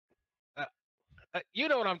You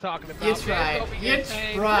know what I'm talking about. You tried. You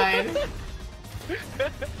tried.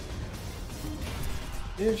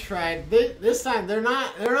 You tried. This time they're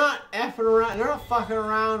not effing around. They're not fucking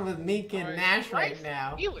around with Meek and Nash right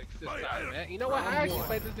now. Helix this time, man. You know what? I actually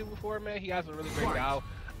played this dude before, man. He has a really great Guile,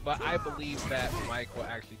 but I believe that Mike will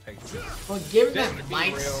actually take this. Well, given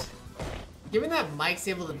that Mike's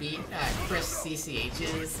able to beat Chris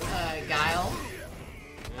CCH's Guile.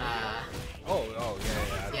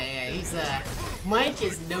 Yeah. He's Mike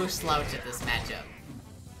is no slouch at this matchup.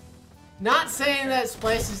 Not saying that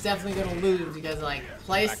Splice is definitely gonna lose because like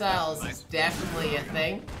playstyles is definitely a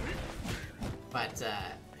thing, but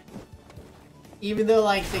even though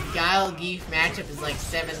like the Guile Geef matchup is like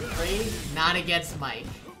 7-3, not against Mike.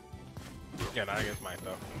 Yeah, not against Mike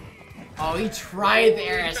though. Oh, he tried the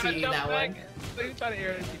air SPD that one. He tried to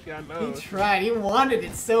air SPD on those. He tried. He wanted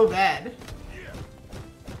it so bad.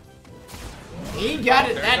 He got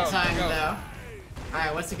it that time though. All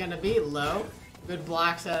right, what's it gonna be? Low. Good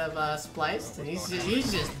blocks out of Spliced, and he's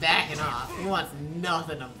just backing off. He wants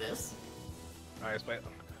nothing of this. Alright,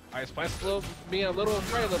 Spice being a little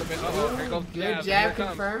afraid a little bit. Here goes the good jab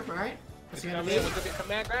confirm. Alright. What's it gonna be? Was it a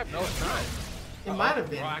command grab? No, it's not. It might have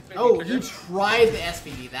been. Oh, he tried the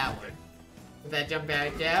SPD that one. With that jump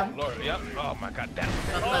back jab. Lord, yep. Oh my god, that.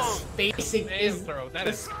 But the spacing is. That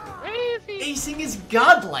is crazy. Spacing is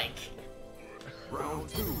godlike. Round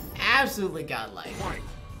 2. Absolutely godlike.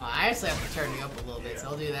 I actually have to turn you up a little bit, so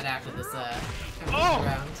I'll do that after this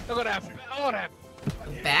round. Look at that! Oh, that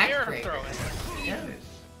back breaker. Yeah.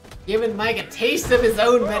 Giving Mike a taste of his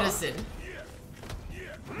own medicine.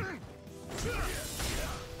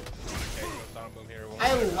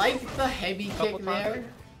 I like the heavy kick there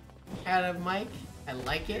out of Mike. I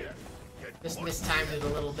like it. Just mistimed it a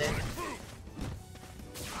little bit.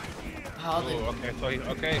 Oh,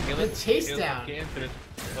 the chase down.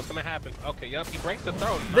 What's gonna happen? Okay, yep, he breaks the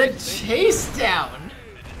throw. The chase down.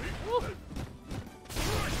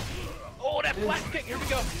 Oh, that flash kick. Here we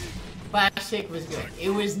go. Flash kick was good.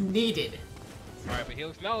 It was needed. All right, but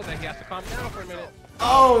Helix knows that he has to calm down for a minute.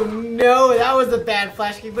 Oh no, that was a bad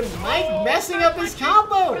flash kick. But Mike messing up his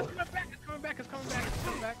combo. It's coming back. It's coming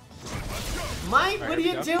back. Mike, what are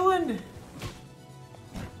you doing?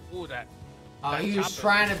 Ooh, that. Oh, he was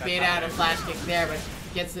trying to bait out a flash kick there, but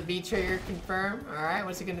gets the V trigger confirmed. Alright,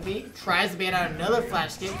 what's it gonna be? Tries to bait out another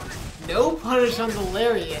flash kick. No punish on the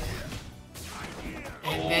lariat.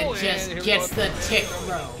 And then just gets the tick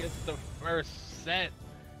throw. Gets the first set.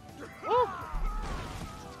 Woo!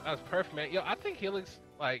 That was perfect, man. Yo, I think Helix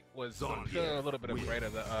was feeling a little bit afraid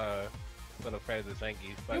of the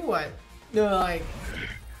Zangief. But you know what? No, like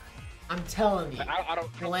I'm telling you, I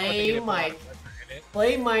don't play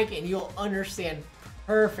Mike, and you'll understand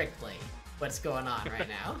perfectly what's going on right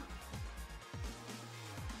now.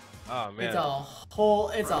 Oh man, it's a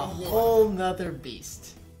whole nother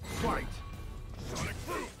beast.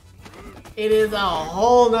 It is a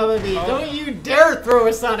whole nother beast. Oh. Don't you dare throw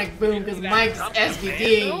a sonic boom because Mike's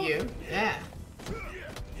SVDing you. Yeah.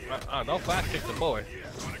 No flash kick the boy.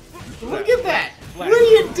 Look at that. What are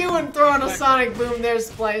you doing throwing a sonic boom there,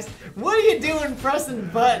 Splice? What are you doing pressing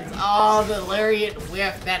buttons? Oh, the lariat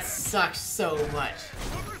whiff. That sucks so much.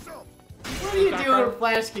 What are you doing,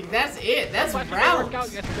 flash kick? That's it. That's round.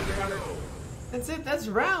 That's it. That's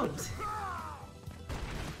round.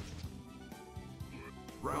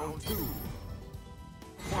 Round 2.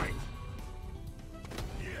 Fight.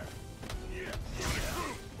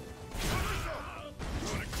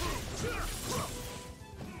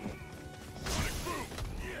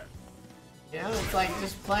 Yeah, it's like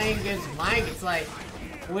just playing against Mike. It's like,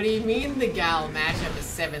 what do you mean the Guile matchup is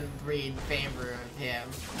 7-3 in favor of him?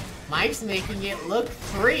 Mike's making it look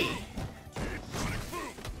free.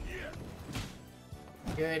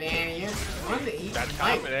 Good Annie. That's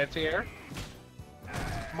confidence here.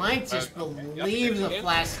 Mike just believes the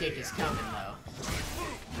flash kick is coming though.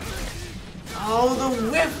 Oh, the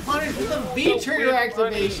whiff punish with the V trigger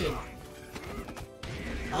activation.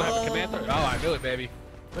 Oh, I knew it, baby.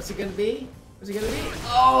 What's it gonna be? What's it gonna be?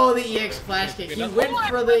 Oh, the EX flash kick. He went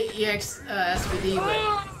for the EX SVD,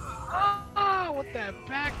 but with that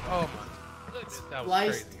back. Oh my. That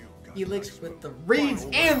was crazy. Helix with the reads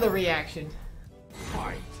and the reaction.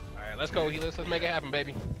 Alright, let's go, Helix. Let's make it happen,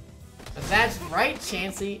 baby. That's right,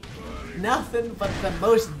 Chansey. Nothing but the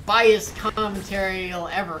most biased commentary you'll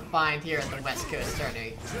ever find here at the West Coast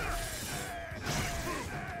Tourney.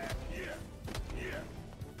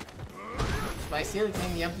 SplicedHelix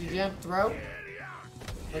taking the empty jump throw.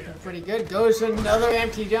 Looking pretty good. Goes another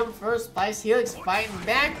empty jump for SplicedHelix fighting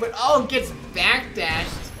back, but gets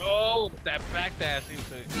backdashed. Oh, that back dash seems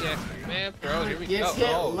to man throw. Here we go. Gets hit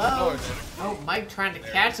Oh, low. Lord. Oh, Mike trying to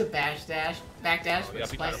catch a back dash, Oh, with yeah,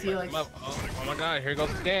 SplicedHelix. oh my God, here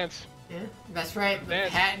goes the dance. Yeah, that's right. The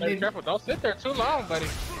Dance. Be patented. careful. Don't sit there too long, buddy.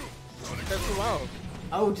 Don't sit there too long.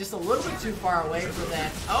 Oh, just a little bit too far away for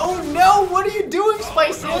that. Oh no! What are you doing,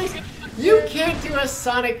 SplicedHelix? You can't do a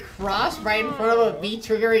Sonic Cross right in front of a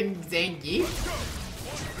V-triggering Zangief.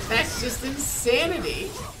 That's just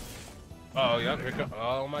insanity. Oh, yeah, here go.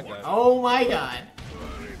 Oh my God. Oh my God.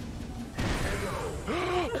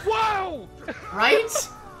 Wow! Right?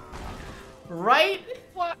 Right?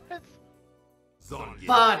 What? Zangief.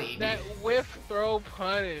 Bodied. That whiff throw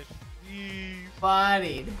punish. Jeez.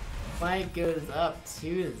 Bodied. Mike goes up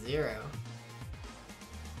 2-0.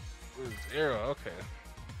 0, okay.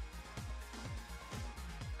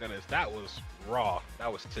 Goodness, that was raw.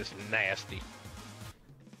 That was just nasty.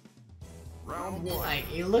 Round 1.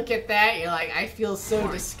 Like, you look at that, you're like, I feel so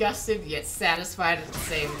disgusted yet satisfied at the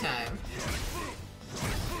same time.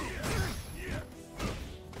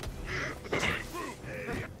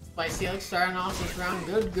 SplicedHelix starting off this round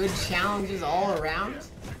good challenges all around.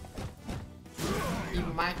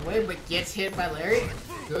 Even Mike away, but gets hit by Larry.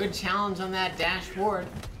 Good challenge on that dash forward.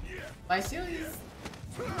 SplicedHelix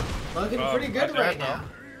looking pretty good right now.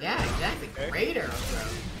 Yeah, exactly. Okay. Great arrow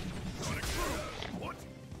throw.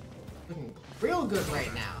 Looking real good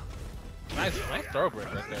right now. Nice throw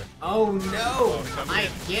break right there. Oh no! Mike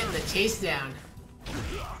getting the chase down.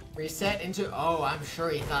 Reset into. Oh, I'm sure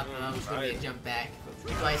he thought that was going to be a jump back.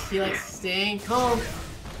 SplicedHelix staying calm.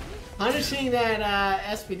 Punishing that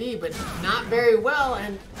SPD, but not very well.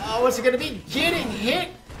 And oh, what's it going to be? Getting hit?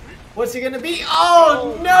 What's it going to be?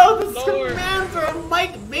 Oh no! The Lord. command throw.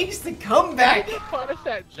 Mike makes the comeback. Punish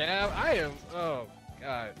that jab. I am. Oh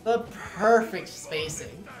God. The perfect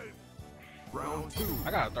spacing. Round 2.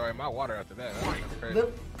 I gotta throw in my water after that. That's crazy.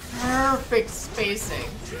 The perfect spacing.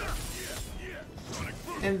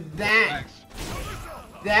 And that is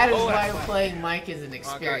Oh, why that's fine. playing Mike is an Oh, God.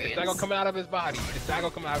 experience. It's not gonna come out of his body. It's not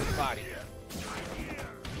gonna come out of his body.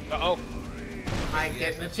 Uh-oh. Mike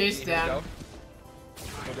getting the chase Here we down. go.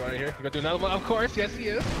 We'll go right here. You gonna do another one? Of course. Yes, he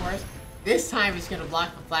is. Of course. This time he's gonna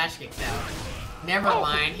block the flash kick though. Never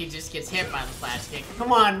mind, he just gets hit by the flash kick.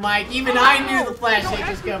 Come on, Mike. Even I knew the flash kick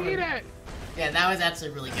was coming. Yeah, that was actually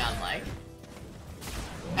really godlike.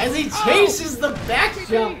 As he chases the back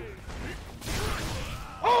jump.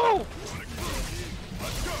 Oh!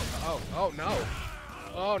 Oh no.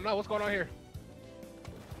 Oh no, what's going on here?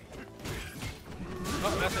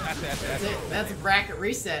 Oh, that's it. That's a bracket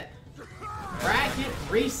reset. Bracket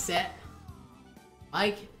reset.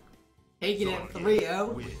 Mike taking it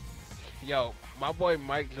 3-0. Yo, my boy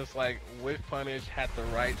Mike just like whiff punish, had the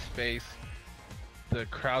right space, the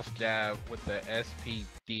crouch jab with the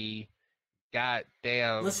SPD. God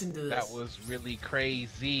damn. Listen to this. That was really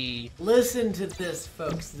crazy. Listen to this,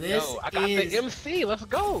 folks. This Yo, I got is the MC. Let's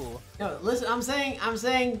go. no. Listen, I'm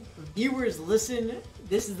saying, viewers, listen.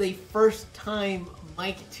 This is the first time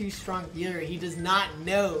mhike2stronk viewer. He does not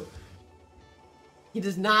know. He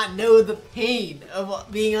does not know the pain of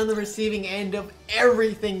being on the receiving end of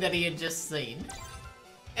everything that he had just seen.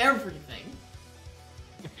 Everything.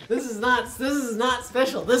 This is not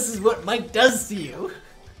special. This is what Mike does to you.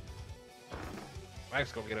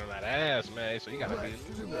 Mike's gonna get on that ass, man. So you gotta be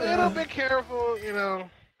a little bit careful, you know.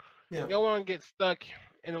 Yeah. You don't want to get stuck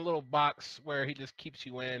in a little box where he just keeps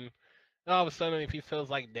you in. And all of a sudden, if he feels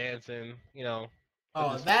like dancing, you know.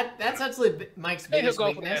 Oh, that's actually Mike's Then he'll biggest go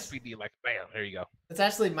weakness. for the SPD, like bam, there you go. That's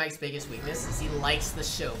actually Mike's biggest weakness, is he likes the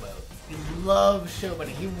showboat. He loves showboating.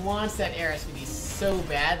 He wants that air SPD so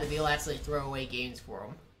bad that he'll actually throw away games for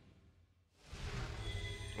him.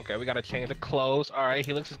 Okay, we gotta change the clothes. All right,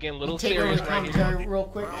 Helix is getting a little Take over serious the right here. commentary real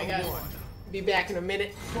quick. I got be back in a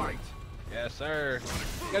minute. Fight. Yes, sir.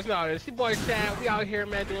 You guys know it's your boy Chad. We out here,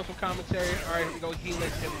 man, doing some commentary. All right, here we go.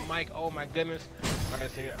 Helix and Mike. Oh my goodness. All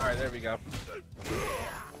right, there we go.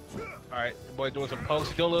 All right, the boy doing some pokes.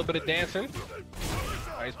 He's doing a little bit of dancing.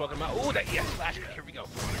 All right, he's poking him out. Ooh, that yes, flash. Here we go.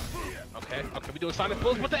 Okay, we doing Sonic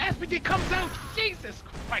Bulls, but the SPD comes out. Jesus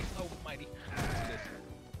Christ Almighty.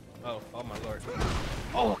 Oh my lord.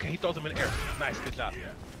 Oh, okay, he throws him in the air. Nice, good job.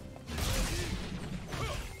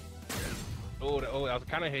 Oh, that was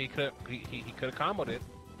kind of he could have comboed it.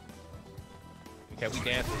 Okay, we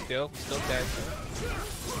dancing still. We still dancing.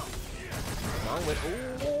 Come on with.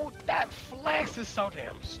 Ooh, that flex is so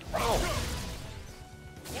damn strong.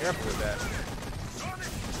 Careful with that.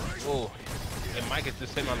 Oh, and Mike is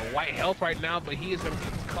just sitting on the white health right now, but he is gonna be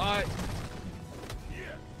caught.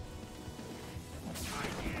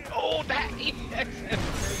 Oh, that EX,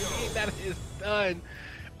 that is done.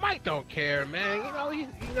 Mike don't care, man.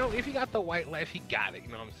 You know, if he got the white life, he got it. You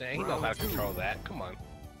know what I'm saying? He knows how to control that. Come on.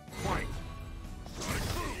 Fight.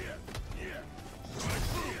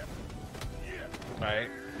 Alright.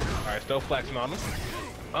 Alright, still flexing on him.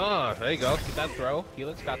 Oh, there you go. Get that throw.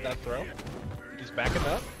 Helix got that throw. He's backing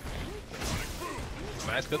up.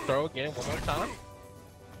 Nice, good throw again. One more time.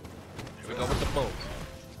 Here we go with the boom.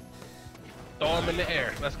 Throw him in the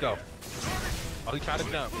air. Let's go. Oh, he tried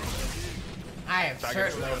to jump. I have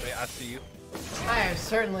certainly. I see you. I have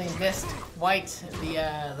certainly missed quite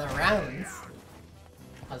the rounds.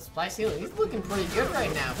 SplicedHelix, he's looking pretty good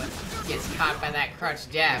right now, but gets caught by that crutch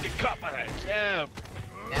jab. Get caught by that jab.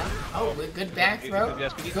 Yeah. Oh, good back throw.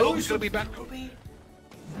 Oh, he's gonna be back.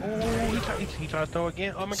 Oh, he tried to throw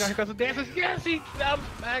again. Oh my god, here comes the dancers. Yes, he jumps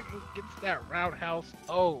back and gets that roundhouse.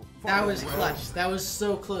 Oh, that was clutch. That was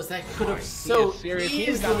so close. That could have so serious. easily.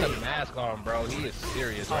 He's got the mask on, bro. He is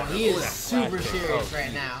serious. Oh, right he now. is super serious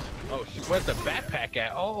right now. Oh, where's the backpack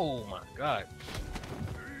at? Oh my god.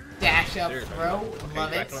 Dash up throw.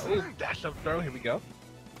 Love it. Ooh, dash up throw. Here we go.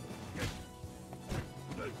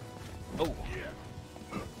 Oh.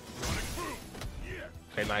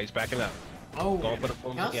 Okay, now he's backing up. Oh, going for the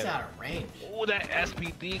boom again. out of range. Oh, that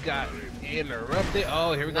SPD got interrupted.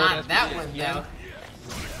 Oh, here we go. Not that one, though.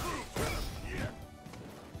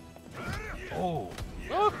 Oh,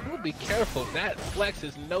 we'll be careful. That flex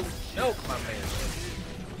is no joke, my man.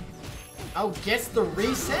 Oh, gets the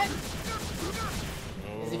reset?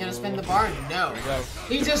 Is he gonna spin the bar? No.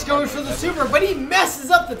 He just goes for the super, but he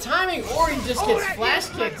messes up the timing, or he just gets flash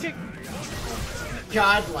kicked.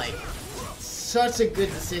 Godlike. Such a good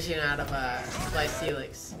decision out of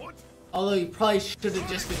SplicedHelix. Although he probably should have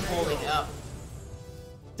just been holding up.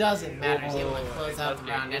 Doesn't matter, he's able to close out the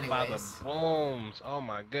round anyways. Booms. Oh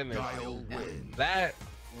my goodness. Guile wins. That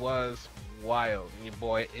was wild. Your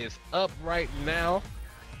boy is up right now.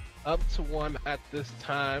 Up to 1 at this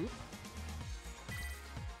time.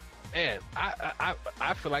 And I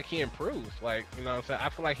feel like he improved. Like, you know what I'm saying? I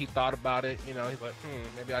feel like he thought about it. You know, he's like,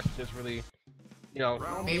 maybe I should just really, you know,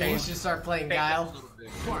 maybe we should start playing Guile.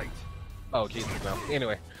 Fight. Oh, Jesus, no.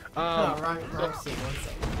 Anyway. Oh, wrong scene. 1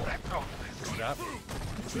 second. Oh, good job.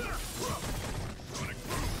 Here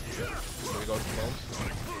we go with the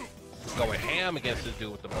booms. Going ham against this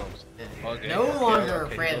dude with the booms. Okay, No longer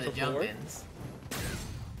okay, afraid of the jump-ins.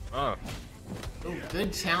 Ooh,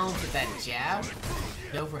 good challenge with that jab.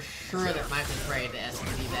 Know for sure that Mike was ready to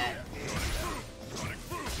SPD that.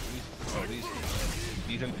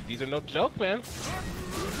 These are no joke, man.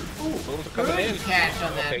 Ooh, booms are coming in. Catch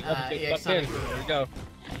on that Okay, EX here we go.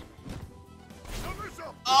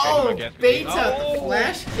 Oh, bait up Oh,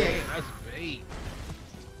 flash kick. Nice bait.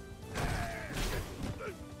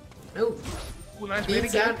 Ooh, Nice bait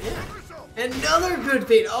beats again. out, yeah. Another good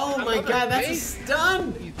bait. Oh my god, that's a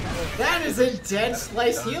stun. That is a dead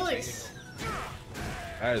SplicedHelix.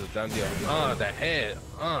 That is a done deal. The head.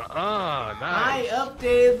 Nice. I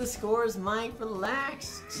updated the scores, Mike.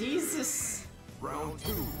 Relax. Jesus. Round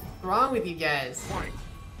 2. What's wrong with you guys? Fight.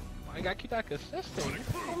 I gotta keep that consistent. You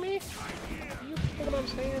feel me? You feel what I'm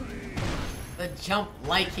saying? The jump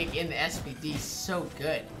light kick in the SPD is so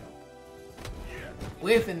good.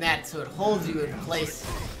 Whiffing that so it holds you in place.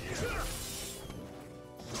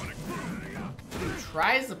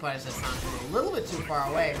 Tries to punish that sound a little bit too far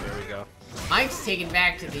away. There we go. Mike's taken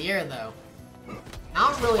back to the air though.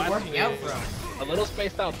 Not really working out for him. A little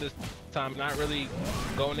spaced out this time, not really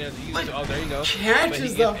going in as he used to. Oh, there you go.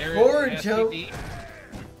 Catches the forward jump.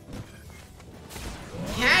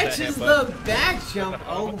 Catches the back jump.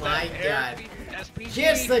 Oh my god.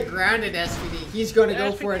 Gets the grounded SPD. He's gonna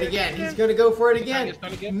go for it again. He's gonna go for it again.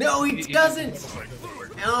 No, he doesn't.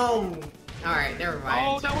 Oh. Alright, never mind.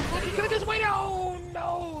 Oh, that was funny. You could've just waited. Oh,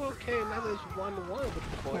 no. Okay, now there's 1-1 with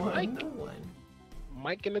the boy Mike.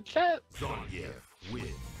 Mike in the chat. Zangief wins.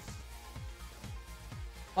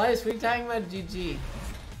 Why is we talking about GG?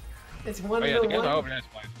 It's 1-1. Oh, yeah, the game's not over. That's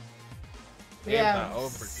why.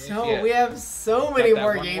 We have so many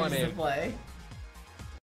more games to play.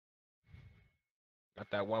 Got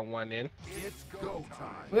that 1-1 in. It's go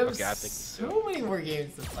time. We have Okay, I think so many more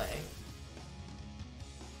games to play.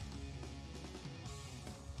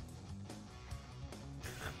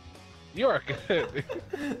 You are good.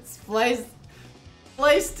 Spliced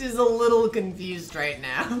is a little confused right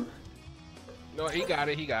now. No, he got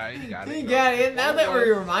it. He got it. Now that we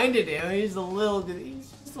reminded him, he's just a little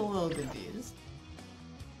confused.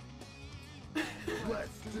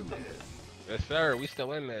 Let's do this. Yes, sir. We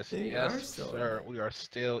still in this. We Yes, are still sir. We are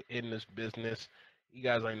still in this business. You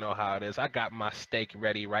guys already know how it is. I got my steak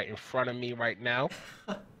ready right in front of me right now.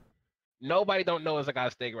 Nobody don't know it's a guy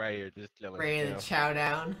steak right here, just chilling. Ready you to know? chow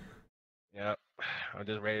down. Yep. I'm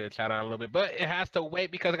just ready to chat on a little bit, but it has to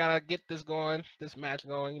wait because I gotta get this going, this match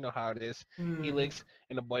going. You know how it is. Helix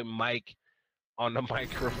and the boy Mike on the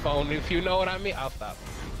microphone. If you know what I mean, I'll stop.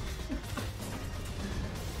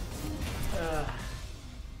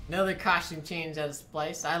 Another costume change out of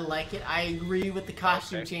Splice. I like it. I agree with the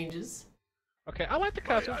costume changes. Okay, I like the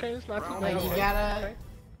costume changes. Not too bad. Like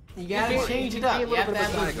you gotta change it up. You have to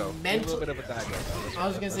have those mental. Bit of a diago, I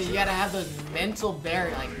was gonna say you gotta have those mental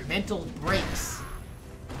barrier, like mental breaks.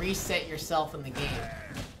 Reset yourself in the game.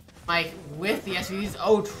 Like with the SVDs,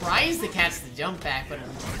 tries to catch the jump back, but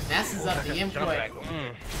messes up the input.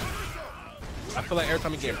 I feel like every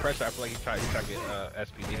time you get pressure, I feel like you try to get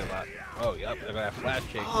SPD'd a lot. Oh, yep, look at that flash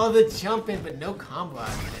kick. Oh, the jump in, but no combo out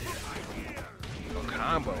of it. No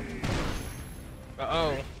combo.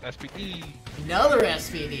 Uh-oh, SPD. Another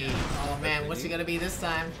SPD. Oh man, what's it gonna be this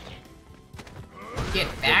time? Get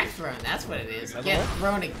back thrown, that's what it is. Get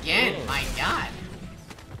thrown again, my god.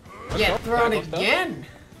 Get thrown again.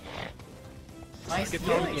 Nice Get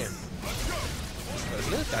thrown again.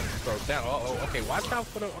 Helix got thrown down. Okay, watch out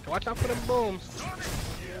for them. Okay, watch out for them booms.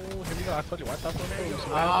 Oh, here we go. I told you, watch out for them booms.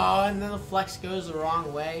 Oh, and then the flex goes the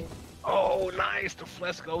wrong way. Oh, nice. The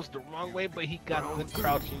flex goes the wrong way, but he got the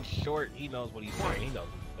crouching short. He knows what he's doing. He knows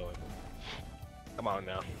what he's doing. Come on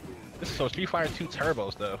now. This is so Street Fighter 2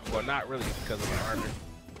 turbos, though. Well, not really because of the armor.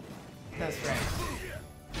 That's right.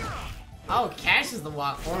 Oh, catches the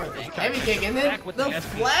walk forward thing. Heavy kick, and then the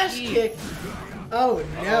flash kick. Oh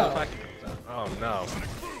no. Oh no.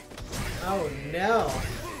 Oh no.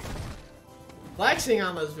 Flexing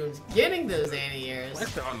on those booms, getting those anti-airs.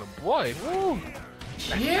 Flexing on the boy. Woo.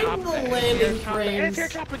 Getting the landing frames. Here,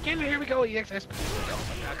 drop again. Here we go. EX SP.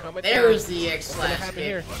 There's the EX slash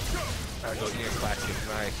kick. Alright, go EX slash kick.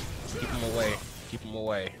 Nice. Keep him away. Keep him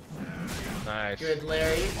away. Nice. Good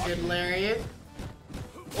lariat. Good lariat.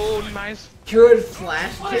 Oh, nice. Good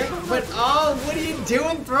flash kick. But oh, what are you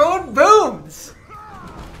doing throwing booms?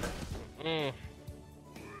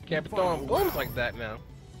 Can't be throwing booms like that now.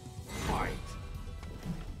 Fight.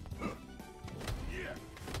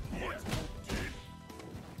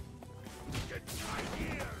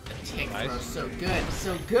 The kick throw, so good,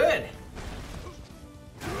 so good.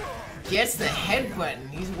 Gets the head button.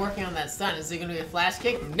 He's working on that stun. Is it gonna be a flash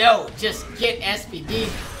kick? No, just get SPD.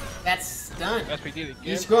 That's stun. SPD again.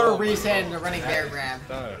 He's gonna reset into running bear grab.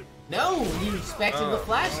 Stun. No, he expected the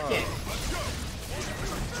flash kick.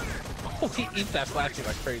 Oh, he eats that flash kick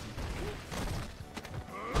like crazy.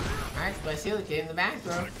 Alright, SplicedHelix getting the back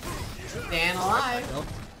throw. Staying alive. Nope.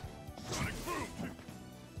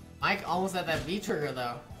 Mike almost had that V trigger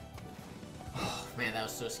though. Oh man, that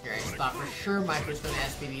was so scary. I thought for sure Mike was gonna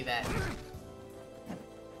SPD that.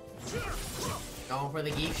 Going for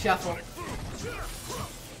the geek shuffle.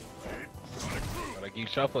 Gonna geek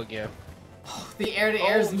shuffle again. Oh, the air to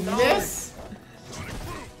airs miss.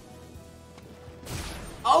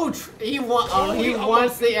 Oh, he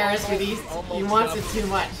wants the air SPD. He wants it too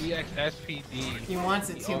much. EX SPD. He wants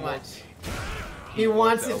it too much. He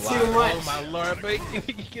wants it too much. Oh my lord, but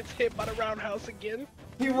he gets hit by the roundhouse again.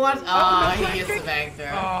 He wants. Oh, he gets the back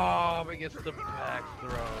throw. Oh, but he gets the back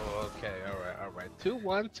throw. Okay, alright.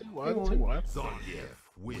 2-1, 2-1, 2-1. Zangief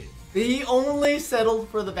wins. He only settled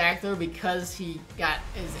for the back throw because he got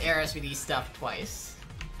his air SPD stuff twice.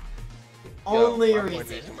 Only my reason.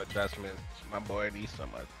 Boy needs some adjustments. My boy needs some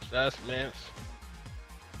adjustments.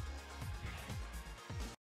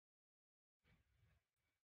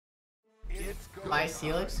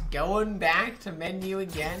 SplicedHelix going back to menu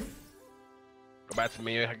again. Go back to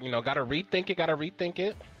me. You know, gotta rethink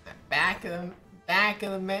it. Back of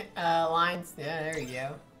the lines. Yeah, there you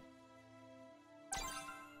go.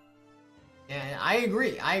 Yeah, I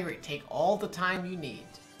agree. Take all the time you need.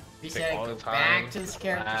 Reset it, go back to this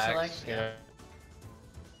character select. Yeah.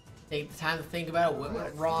 Take the time to think about it, what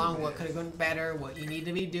went wrong, what could have gone better, what you need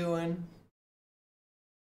to be doing.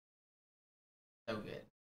 So good.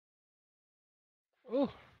 Ooh,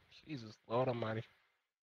 Jesus, Lord Almighty.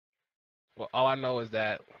 Well, all I know is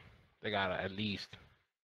that they gotta at least.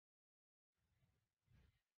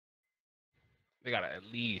 Let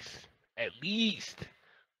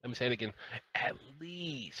me say it again. At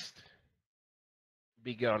least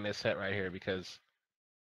be good on this set right here because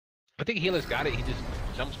I think Helix got it. He just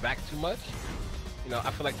jumps back too much. You know,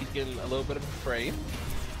 I feel like he's getting a little bit of a fray.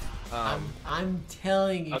 I'm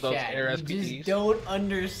telling you, Chad, you just don't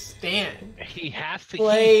understand. He has to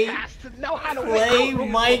know how to play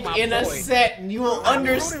Mike in a set, and you will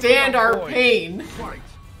understand our pain.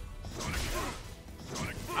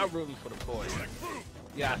 I'm rooting for the boy.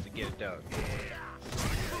 You have to get it done.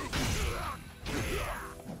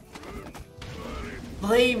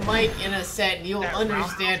 Play Mike in a set and you'll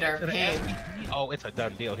understand our pain. Oh, it's a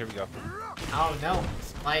done deal. Here we go. Oh no,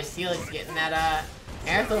 SplicedHelix getting that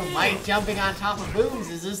air throw. Mike jumping on top of Booms.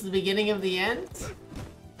 Is this the beginning of the end?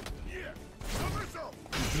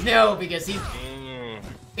 No, because he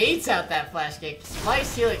baits out that flash kick.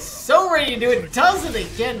 SplicedHelix so ready to do it, does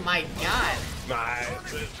it again, my god. Nice.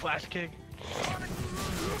 Flash kick.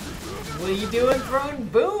 What are you doing throwing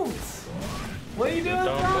Booms? What are you doing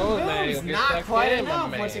throwing Booms? Not quite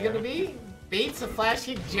enough. What's it gonna be? Baits a flash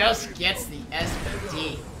kick, just gets the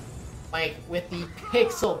SPD. Mike with the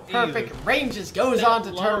pixel perfect ranges goes on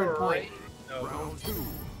to tournament point. Round 2.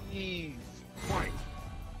 Jeez. Fight.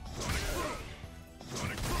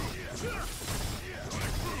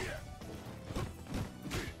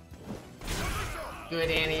 Good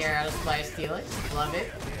anti-air out of SplicedHelix. Love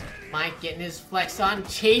it. Mike getting his flex on,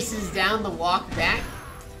 chases down the walk back.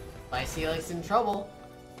 SplicedHelix in trouble.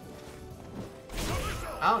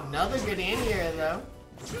 Oh, another good anti-air though.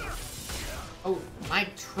 Oh,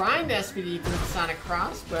 Mike trying to SPD through the Sonic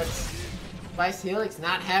Cross, but SplicedHelix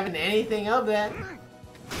not having anything of that.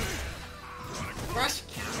 Rush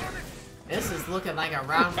counter. This is looking like a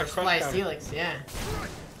round for SplicedHelix, yeah.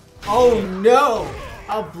 Oh no!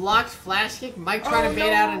 A blocked flash kick. Mike trying to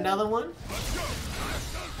bait out another one.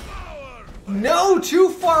 No, too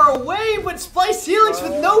far away, but SplicedHelix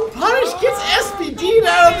with no punish gets SPD'd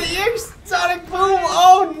out of the air. Sonic Boom.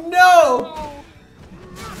 Oh no!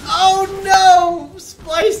 Oh no!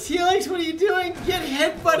 SplicedHelix, what are you doing? Get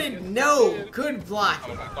headbutted. No. Good block.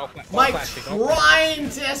 Mike trying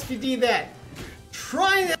to SPD that.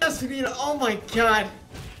 Trying to SPD it. Oh my god.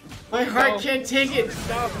 My heart can't take it.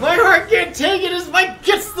 My heart can't take it as Mike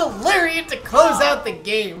gets the lariat to close out the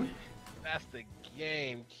game. That's the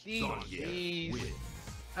game. Zangief Jeez. wins.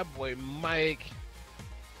 That boy Mike.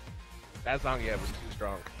 That Zangief was too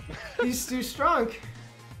strong. He's too strong.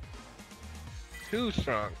 Too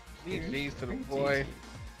strong. GG's to the boy.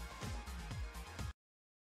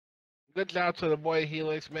 Good job to the boy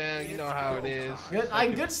Helix, man. You know how it is.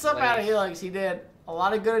 Good stuff out of Helix. He did a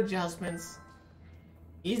lot of good adjustments.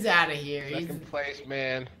 He's out of here. Second place,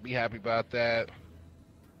 man. Be happy about that.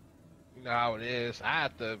 You know how it is. I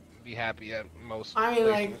have to be happy at most. I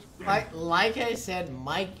mean, like I said,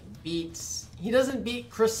 Mike beats. He doesn't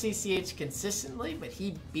beat Chris CCH consistently, but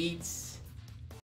he beats